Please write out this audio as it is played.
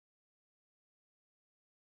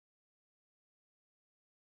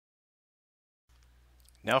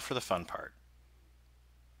Now for the fun part.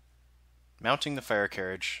 Mounting the fire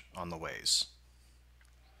carriage on the ways.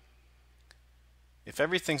 If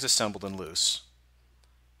everything's assembled and loose,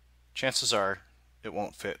 chances are it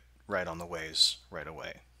won't fit right on the ways right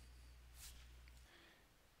away.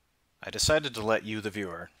 I decided to let you, the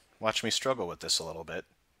viewer, watch me struggle with this a little bit,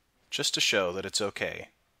 just to show that it's okay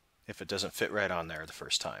if it doesn't fit right on there the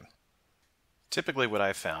first time. Typically what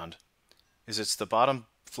I've found is it's the bottom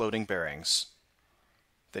floating bearings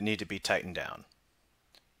that need to be tightened down.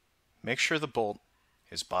 Make sure the bolt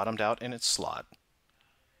is bottomed out in its slot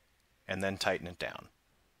and then tighten it down.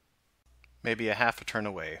 Maybe a half a turn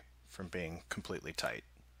away from being completely tight.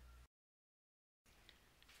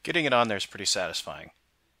 Getting it on there is pretty satisfying,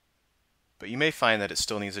 but you may find that it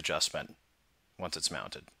still needs adjustment once it's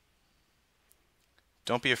mounted.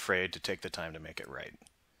 Don't be afraid to take the time to make it right.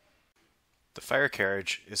 The fire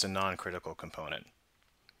carriage is a non-critical component,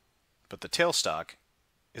 but the tailstock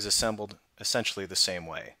is assembled essentially the same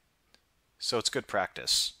way, so it's good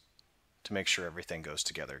practice to make sure everything goes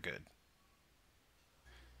together good.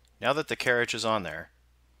 Now that the carriage is on there,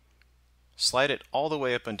 slide it all the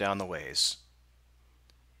way up and down the ways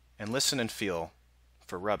and listen and feel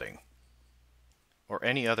for rubbing or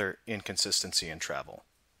any other inconsistency in travel.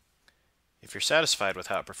 If you're satisfied with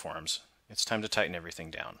how it performs, it's time to tighten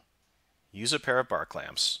everything down. Use a pair of bar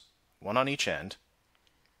clamps, one on each end,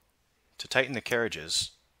 to tighten the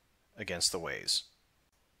carriages against the ways.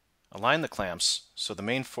 Align the clamps so the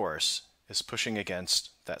main force is pushing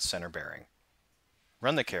against that center bearing.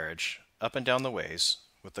 Run the carriage up and down the ways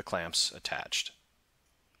with the clamps attached.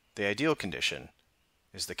 The ideal condition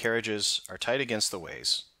is the carriages are tight against the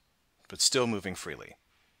ways, but still moving freely.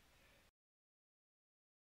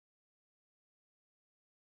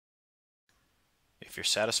 If you're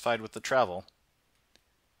satisfied with the travel,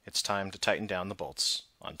 it's time to tighten down the bolts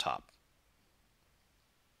on top.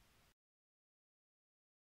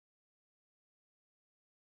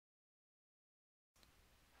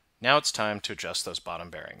 Now it's time to adjust those bottom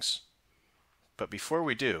bearings. But before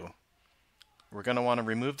we do, we're going to want to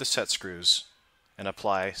remove the set screws and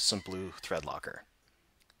apply some blue thread locker.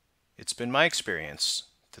 It's been my experience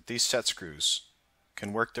that these set screws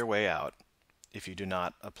can work their way out if you do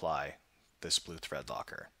not apply this blue thread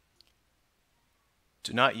locker.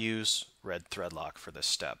 Do not use red thread lock for this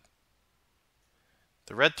step.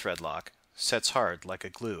 The red thread lock sets hard like a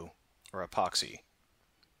glue or epoxy,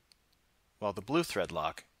 while the blue thread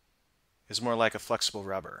lock is more like a flexible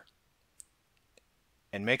rubber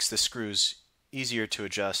and makes the screws easier to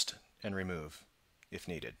adjust and remove if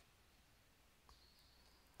needed.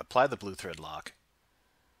 Apply the blue thread lock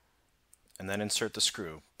and then insert the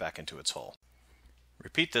screw back into its hole.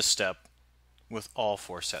 Repeat this step with all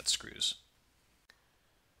 4 set screws.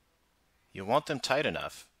 You'll want them tight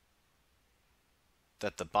enough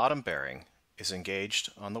that the bottom bearing is engaged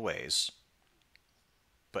on the ways,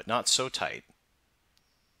 but not so tight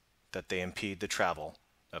that they impede the travel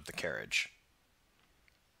of the carriage.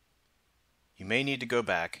 You may need to go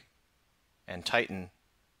back and tighten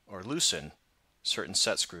or loosen certain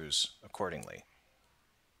set screws accordingly.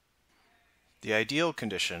 The ideal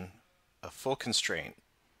condition of full constraint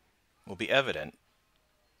will be evident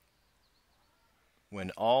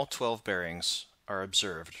when all 12 bearings are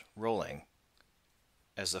observed rolling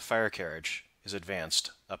as the fire carriage is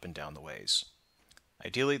advanced up and down the ways.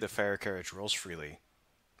 Ideally, the fire carriage rolls freely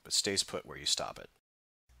but stays put where you stop it.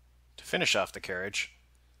 To finish off the carriage,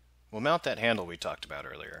 we'll mount that handle we talked about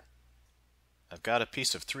earlier. I've got a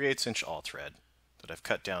piece of 3/8 inch all thread that I've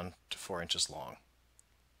cut down to 4 inches long.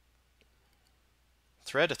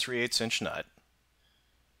 Thread a 3/8 inch nut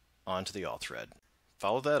onto the all thread.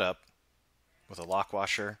 Follow that up with a lock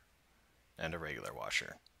washer and a regular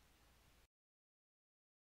washer.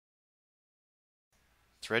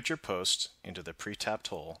 Thread your post into the pre-tapped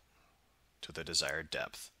hole to the desired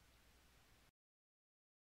depth.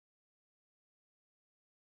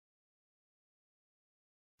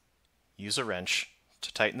 Use a wrench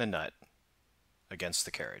to tighten the nut against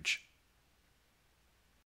the carriage.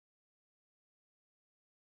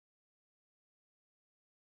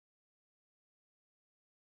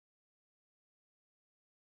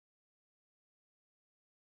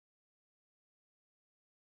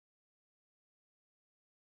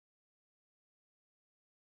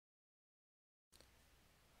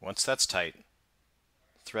 Once that's tight,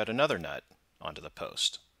 thread another nut onto the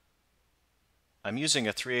post. I'm using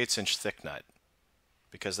a 3/8 inch thick nut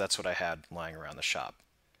because that's what I had lying around the shop.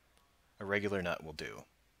 A regular nut will do.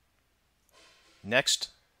 Next,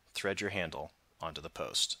 thread your handle onto the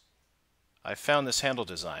post. I've found this handle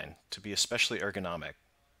design to be especially ergonomic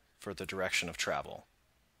for the direction of travel.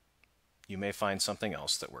 you may find something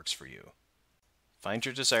else that works for you. Find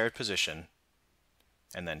your desired position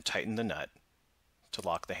and then tighten the nut to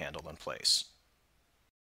lock the handle in place.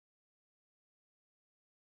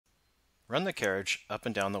 Run the carriage up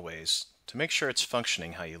and down the ways to make sure it's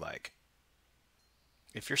functioning how you like.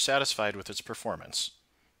 If you're satisfied with its performance,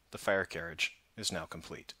 the fire carriage is now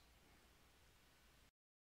complete.